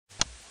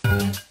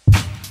Hello,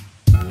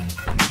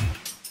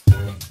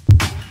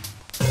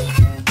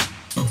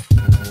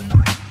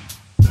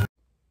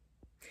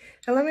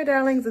 my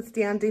darlings, it's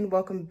Dean.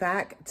 Welcome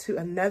back to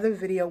another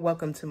video.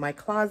 Welcome to my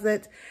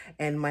closet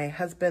and my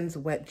husband's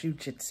wet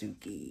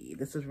jujitsu-gi.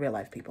 This is real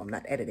life, people. I'm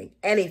not editing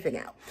anything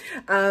out.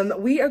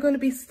 We are going to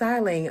be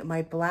styling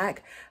my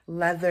black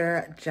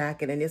leather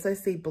jacket. And yes, I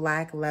see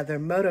black leather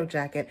Moto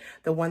jacket,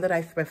 the one that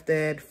I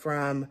thrifted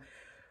from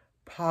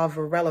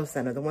Poverello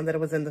Center, the one that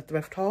was in the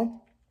thrift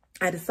haul.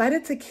 I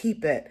decided to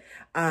keep it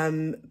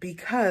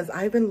because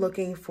I've been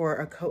looking for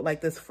a coat like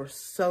this for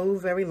so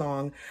very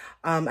long.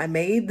 I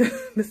made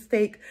the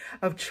mistake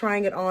of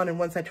trying it on, and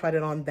once I tried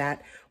it on,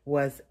 that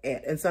was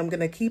it. And so I'm going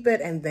to keep it,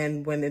 and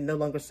then when it no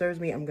longer serves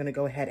me, I'm going to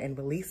go ahead and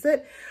release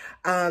it.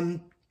 So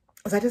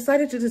I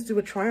decided to just do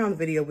a try-on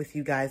video with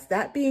you guys.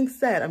 That being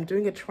said, I'm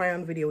doing a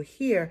try-on video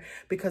here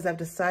because I've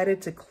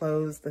decided to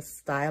close the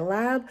Style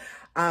Lab.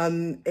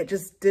 It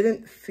just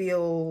didn't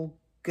feel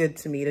good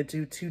to me to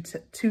do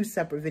two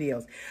separate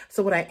videos.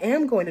 So what I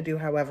am going to do,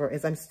 however,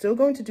 is I'm still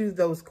going to do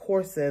those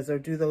courses or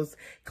do those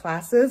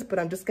classes, but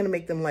I'm just going to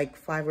make them like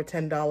 $5 or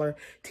 $10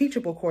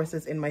 teachable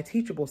courses in my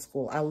Teachable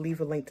School. I'll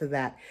leave a link to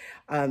that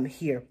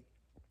here.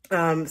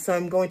 So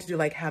I'm going to do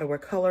like how to wear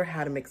color,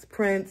 how to mix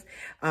prints,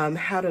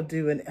 how to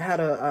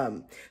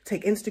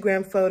take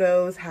Instagram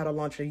photos, how to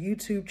launch a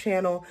YouTube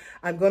channel.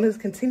 I'm going to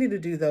continue to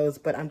do those,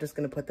 but I'm just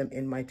going to put them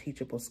in my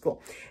Teachable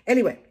School.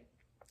 Anyway,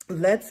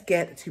 let's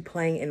get to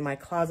playing in my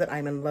closet.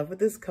 I'm in love with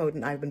this coat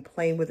and I've been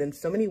playing with it in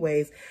so many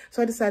ways.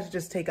 So I decided to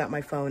just take out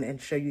my phone and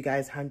show you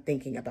guys how I'm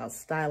thinking about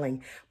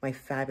styling my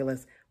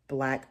fabulous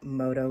black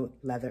Moto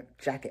leather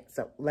jacket.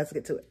 So let's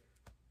get to it.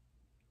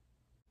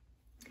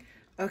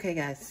 Okay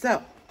guys,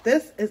 so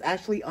this is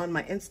actually on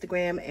my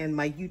Instagram and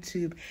my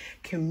YouTube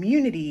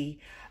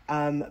community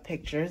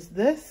pictures.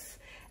 This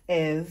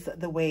is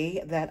the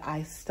way that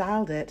I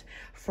styled it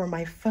for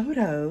my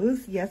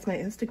photos. Yes, my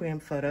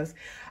Instagram photos.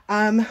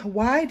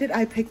 Why did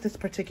I pick this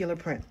particular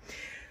print?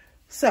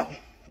 So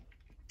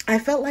I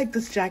felt like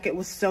this jacket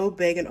was so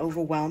big and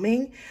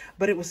overwhelming,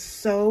 but it was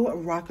so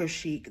rocker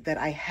chic that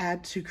I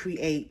had to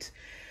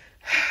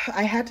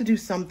do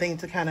something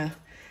to kind of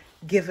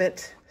give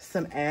it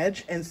some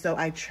edge. And so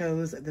I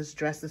chose this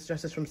dress. This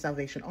dress is from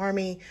Salvation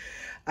Army.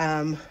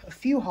 A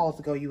few hauls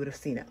ago, you would have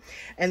seen it.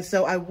 And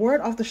so I wore it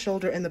off the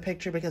shoulder in the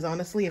picture because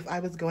honestly, if I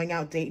was going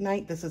out date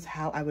night, this is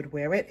how I would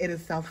wear it. It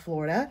is South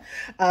Florida.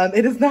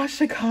 It is not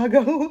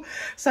Chicago.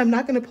 So I'm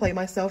not going to play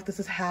myself.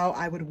 This is how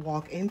I would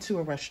walk into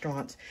a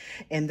restaurant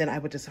and then I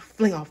would just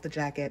fling off the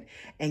jacket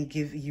and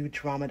give you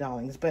drama,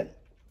 darlings. But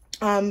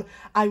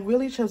I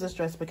really chose this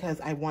dress because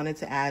I wanted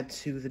to add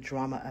to the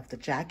drama of the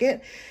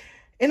jacket.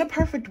 In a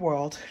perfect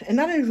world, and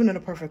not even in a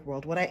perfect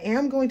world, what I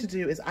am going to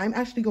do is I'm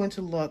actually going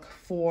to look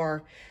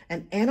for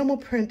an animal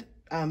print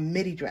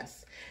midi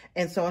dress.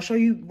 And so I'll show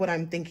you what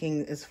I'm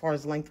thinking as far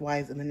as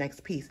lengthwise in the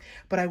next piece.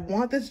 But I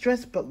want this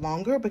dress but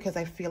longer because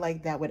I feel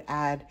like that would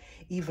add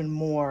even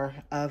more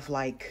of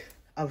like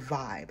a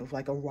vibe, of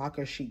like a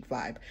rocker chic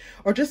vibe.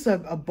 Or just a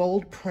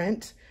bold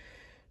print.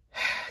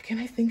 Can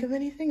I think of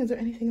anything? Is there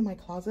anything in my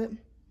closet?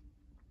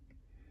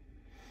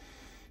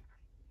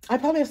 I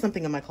probably have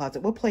something in my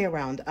closet. We'll play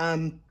around.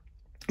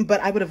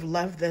 But I would have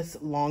loved this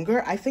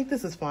longer. I think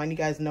this is fine. You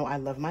guys know I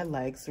love my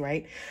legs,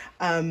 right?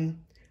 And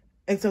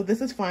so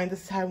this is fine.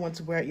 This is how I wanted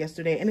to wear it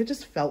yesterday. And it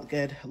just felt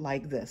good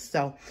like this.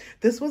 So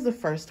this was the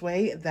first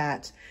way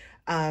that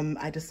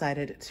I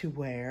decided to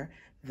wear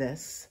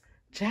this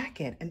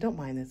jacket. And don't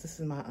mind this. This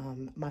is my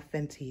my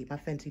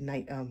Fenty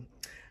nightgown,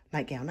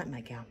 not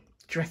nightgown,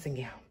 dressing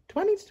gown.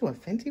 Do I need to do a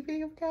Fenty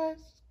video, guys?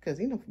 Because,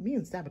 you know, me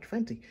and Savage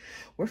Fenty,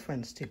 we're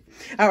friends too.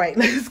 All right,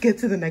 let's get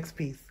to the next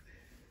piece.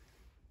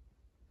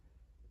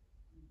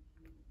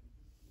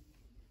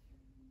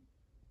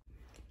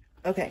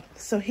 Okay,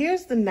 so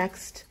here's the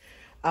next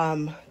way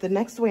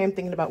I'm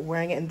thinking about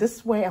wearing it. And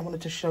this way I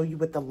wanted to show you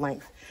with the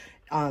length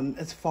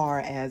as far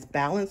as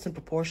balance and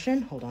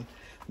proportion. Hold on,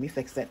 let me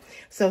fix it.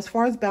 So as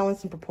far as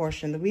balance and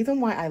proportion, the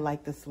reason why I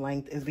like this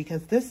length is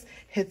because this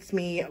hits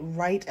me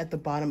right at the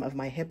bottom of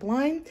my hip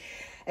line.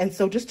 And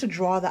so just to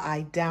draw the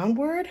eye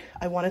downward,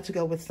 I wanted to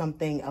go with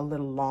something a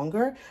little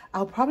longer.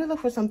 I'll probably look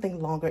for something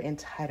longer and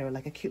tighter,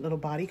 like a cute little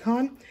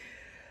bodycon.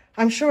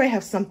 I'm sure I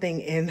have something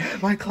in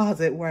my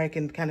closet where I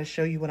can kind of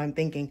show you what I'm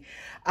thinking.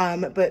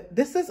 But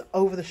this is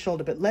over the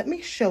shoulder, but let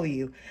me show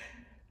you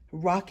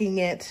rocking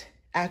it,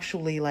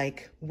 actually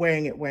like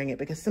wearing it,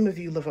 because some of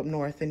you live up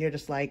north and you're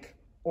just like,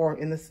 or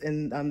in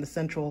the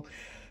central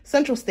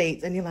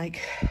states, and you're like,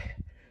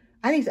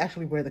 I need to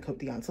actually wear the coat,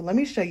 Dion. So let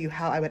me show you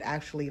how I would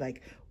actually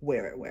like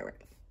wear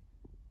it.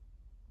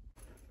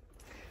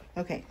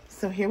 Okay,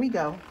 so here we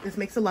go. This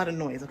makes a lot of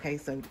noise, okay?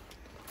 So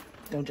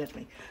don't judge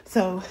me.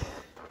 So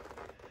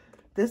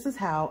this is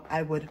how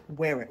I would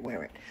wear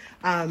it.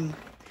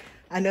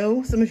 I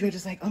know some of you are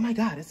just like, oh my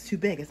God, it's too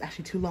big. It's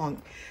actually too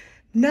long.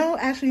 No,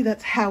 actually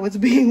that's how it's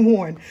being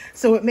worn.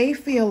 So it may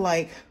feel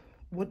like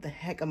what the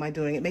heck am I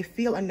doing? It may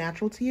feel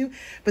unnatural to you,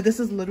 but this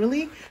is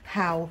literally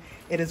how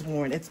it is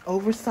worn. It's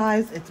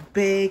oversized, it's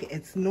big,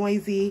 it's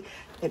noisy.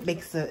 It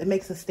makes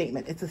a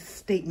statement. It's a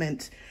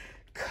statement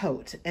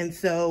coat. And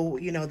so,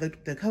 you know,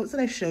 the coats that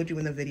I showed you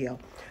in the video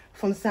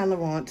from Saint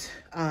Laurent,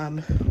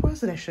 where else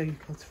did I show you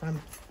coats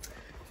from?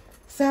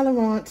 Saint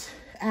Laurent,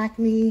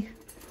 Acne.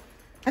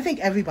 I think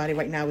everybody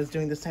right now is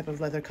doing this type of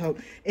leather coat.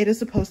 It is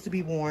supposed to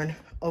be worn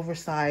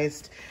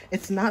oversized.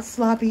 It's not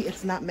sloppy.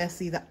 It's not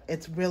messy.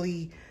 It's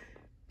really,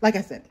 like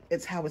I said,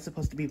 it's how it's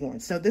supposed to be worn.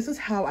 So this is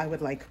how I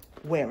would like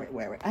wear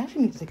it. I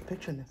actually need to take a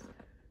picture of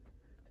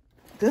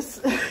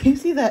this. You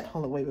see that?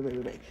 Hold on,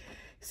 wait.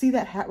 See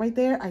that hat right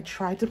there? I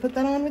tried to put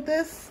that on with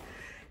this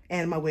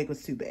and my wig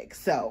was too big.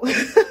 So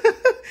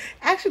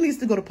actually needs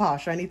to go to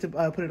Posh. I need to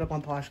put it up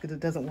on Posh because it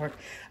doesn't work.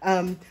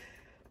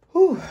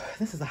 Whew,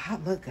 this is a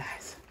hot look,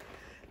 guys.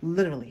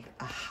 Literally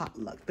a hot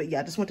look. But yeah,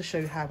 I just want to show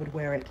you how I would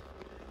wear it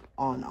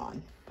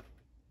on.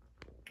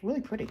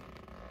 Really pretty.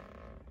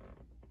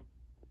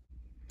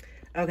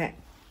 Okay,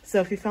 so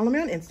if you follow me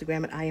on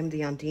Instagram at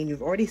IamDionDean,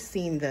 you've already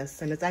seen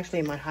this, and it's actually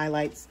in my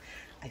highlights,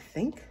 I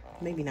think.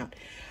 Maybe not.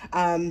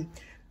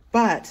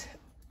 But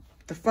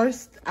the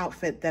first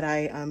outfit that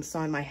I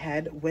saw in my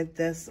head with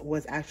this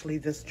was actually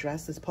this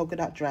dress, this polka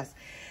dot dress.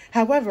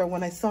 However,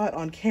 when I saw it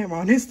on camera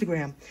on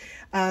Instagram,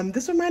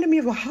 this reminded me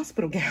of a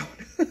hospital gown.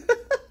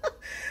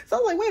 So I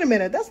was like, wait a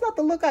minute, that's not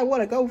the look I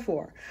want to go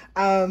for.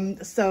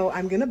 So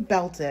I'm going to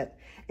belt it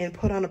and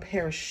put on a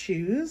pair of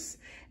shoes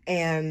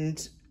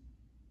and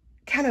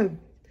kind of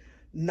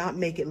not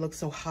make it look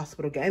so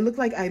hospital gown. It looked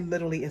like I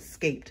literally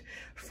escaped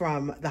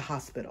from the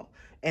hospital.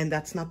 And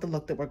that's not the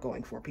look that we're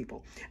going for,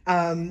 people.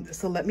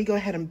 So let me go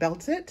ahead and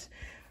belt it,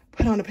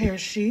 put on a pair of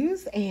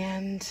shoes,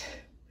 and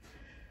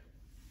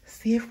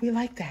see if we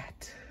like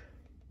that.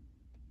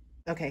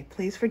 Okay,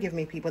 please forgive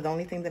me, people. The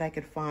only thing that I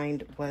could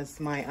find was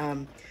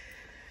my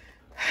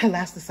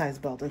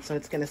elasticized belt, and so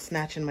it's going to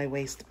snatch in my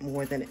waist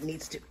more than it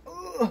needs to.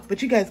 Ugh,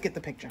 but you guys get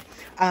the picture.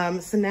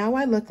 So now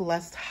I look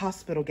less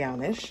hospital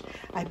gownish.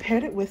 I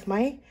paired it with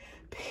my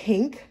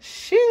pink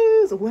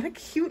shoes. What a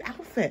cute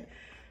outfit,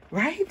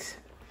 right?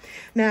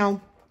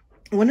 Now,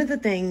 one of the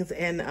things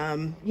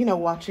in, you know,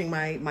 watching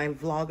my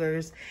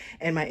vloggers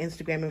and my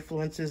Instagram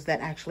influencers that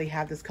actually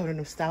have this coat and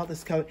have styled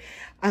this coat,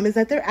 is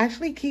that they're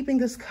actually keeping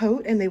this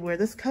coat and they wear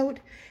this coat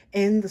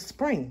in the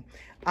spring.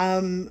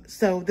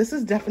 So this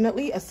is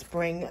definitely a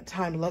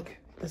springtime look.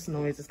 This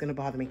noise is going to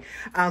bother me.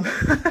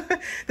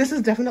 This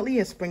is definitely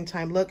a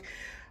springtime look.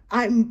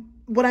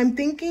 What I'm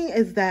thinking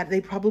is that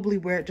they probably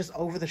wear it just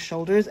over the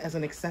shoulders as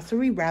an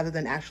accessory rather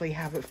than actually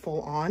have it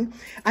full on.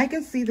 I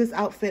can see this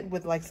outfit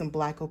with like some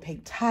black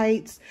opaque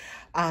tights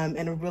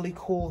and a really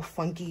cool,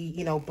 funky,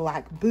 you know,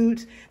 black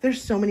boot.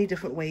 There's so many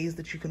different ways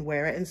that you can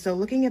wear it. And so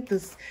looking at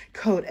this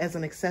coat as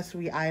an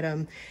accessory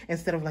item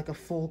instead of like a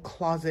full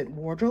closet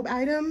wardrobe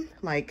item,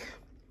 like,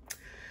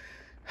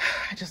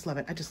 I just love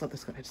it. I just love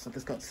this coat. I just love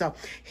this coat. So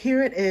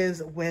here it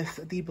is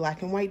with the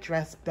black and white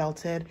dress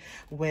belted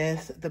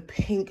with the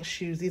pink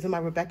shoes. These are my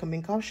Rebecca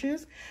Minkoff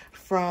shoes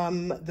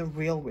from the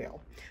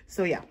Real.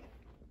 So yeah,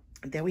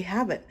 there we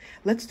have it.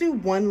 Let's do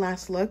one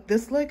last look.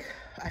 This look,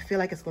 I feel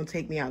like it's going to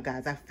take me out,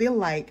 guys. I feel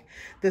like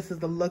this is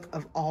the look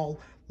of all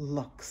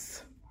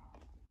looks.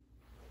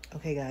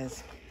 Okay,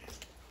 guys,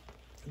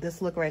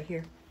 this look right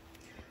here.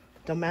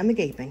 Don't mind the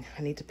gaping.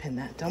 I need to pin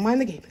that. Don't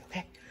mind the gaping,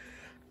 okay?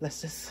 Let's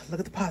just look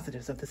at the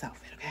positives of this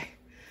outfit, okay?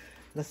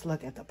 Let's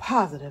look at the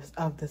positives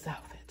of this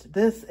outfit.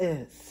 This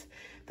is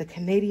the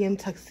Canadian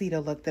tuxedo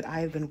look that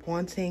I have been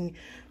wanting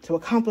to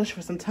accomplish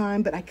for some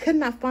time, but I could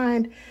not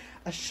find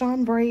a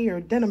chambray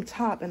or denim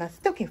top, and I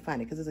still can't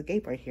find it because there's a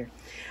gape right here.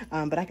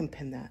 But I can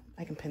pin that.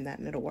 I can pin that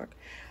and it'll work.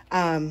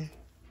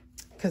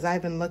 Because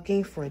I've been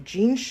looking for a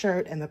jean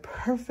shirt and the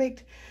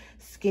perfect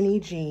skinny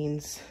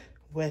jeans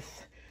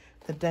with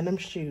the denim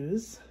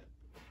shoes.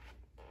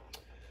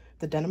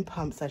 The denim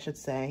pumps, I should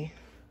say.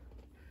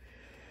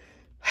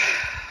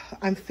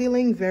 I'm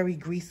feeling very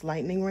grease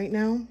lightning right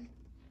now.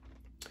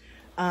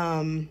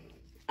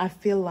 I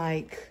feel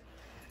like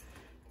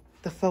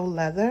the faux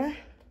leather,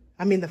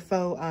 my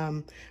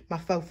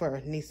faux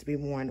fur needs to be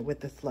worn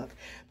with this look.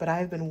 But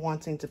I've been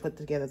wanting to put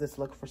together this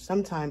look for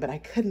some time, but I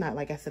could not,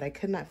 like I said, I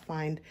could not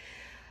find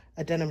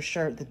a denim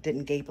shirt that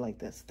didn't gape like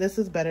this. This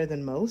is better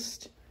than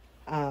most.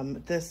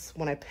 This,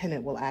 when I pin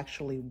it, will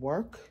actually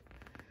work,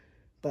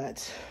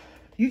 but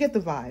you get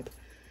the vibe.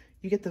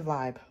 You get the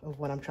vibe of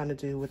what I'm trying to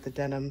do with the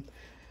denim,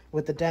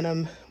 with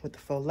the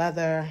faux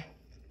leather.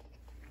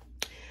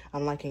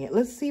 I'm liking it.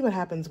 Let's see what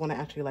happens when I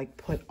actually like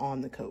put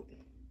on the coat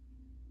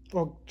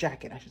or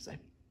jacket, I should say.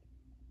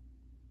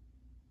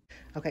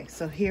 Okay,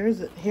 so here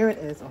it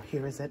is. Oh,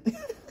 here is it.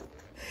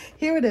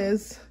 Here it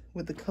is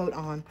with the coat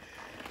on.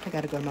 I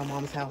gotta go to my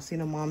mom's house. You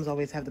know, moms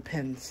always have the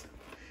pins.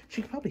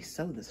 She could probably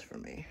sew this for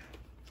me.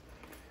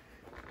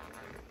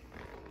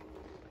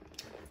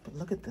 But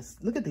look at this.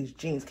 Look at these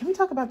jeans. Can we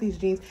talk about these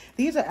jeans?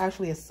 These are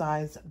actually a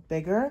size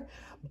bigger,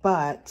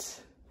 but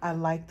I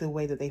like the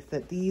way that they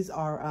fit. These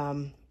are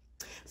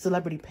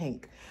celebrity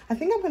pink. I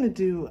think I'm going to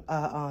do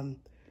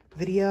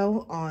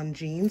video on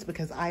jeans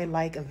because I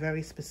like a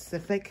very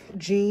specific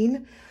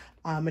jean.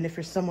 And if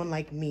you're someone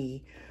like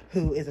me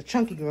who is a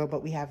chunky girl,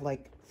 but we have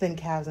like thin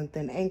calves and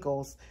thin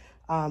ankles,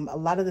 a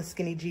lot of the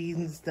skinny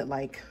jeans that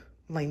like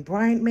Lane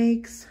Bryant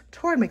makes,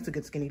 Torrid makes a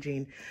good skinny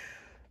jean,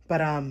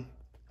 but a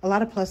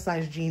lot of plus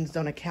size jeans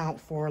don't account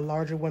for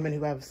larger women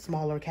who have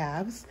smaller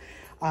calves.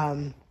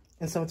 And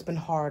so it's been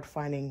hard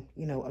finding,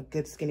 you know, a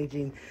good skinny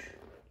jean.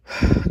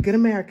 A good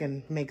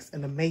American makes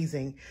an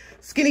amazing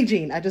skinny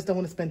jean. I just don't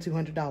want to spend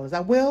 $200. I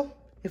will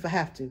if I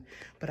have to,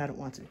 but I don't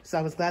want to. So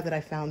I was glad that I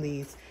found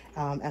these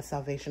at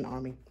Salvation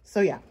Army.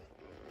 So yeah,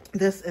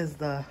 this is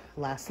the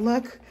last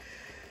look.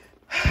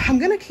 I'm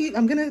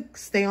gonna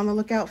stay on the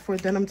lookout for a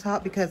denim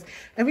top because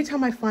every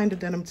time I find a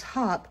denim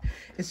top,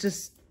 it's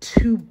just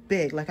too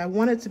big. Like I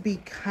want it to be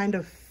kind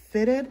of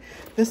fitted.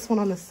 This one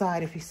on the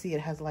side, if you see,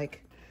 it has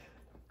like,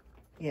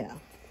 yeah,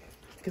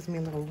 gives me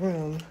a little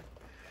room.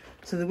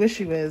 So the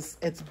issue is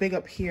it's big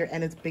up here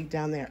and it's big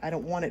down there. I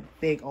don't want it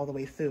big all the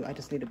way through. I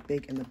just need it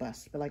big in the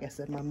bust. But like I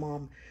said, my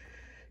mom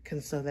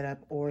can sew that up,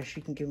 or she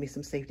can give me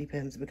some safety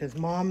pins because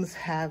moms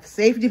have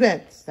safety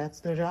pins. That's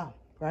their job,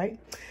 right?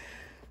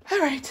 All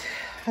right.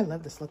 I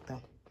love this look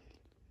though.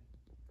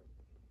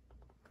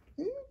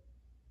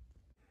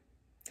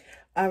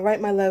 All right,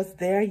 my loves,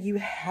 there you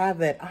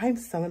have it. I'm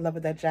so in love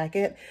with that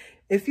jacket.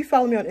 If you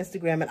follow me on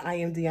Instagram at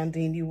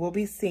IamDionDean, you will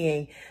be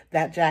seeing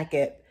that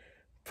jacket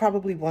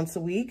probably once a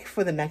week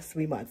for the next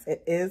 3 months.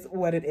 It is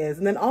what it is.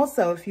 And then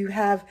also, if you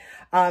have,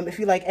 if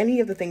you like any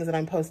of the things that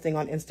I'm posting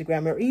on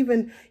Instagram or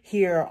even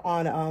here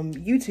on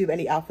YouTube,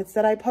 any outfits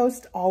that I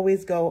post,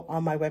 always go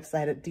on my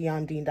website at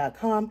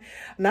diondean.com.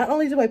 Not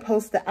only do I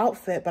post the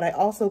outfit, but I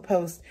also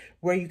post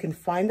where you can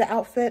find the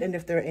outfit and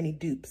if there are any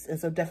dupes. And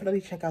so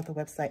definitely check out the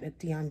website at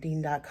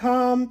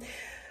diondean.com.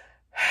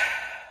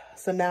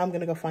 So now I'm going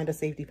to go find a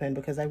safety pin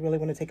because I really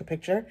want to take a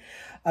picture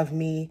of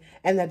me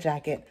and that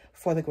jacket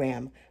for the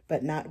gram,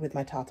 but not with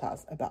my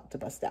tatas about to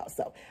bust out.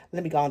 So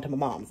let me go on to my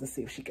mom's and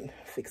see if she can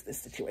fix this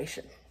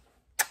situation.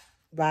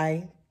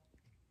 Bye.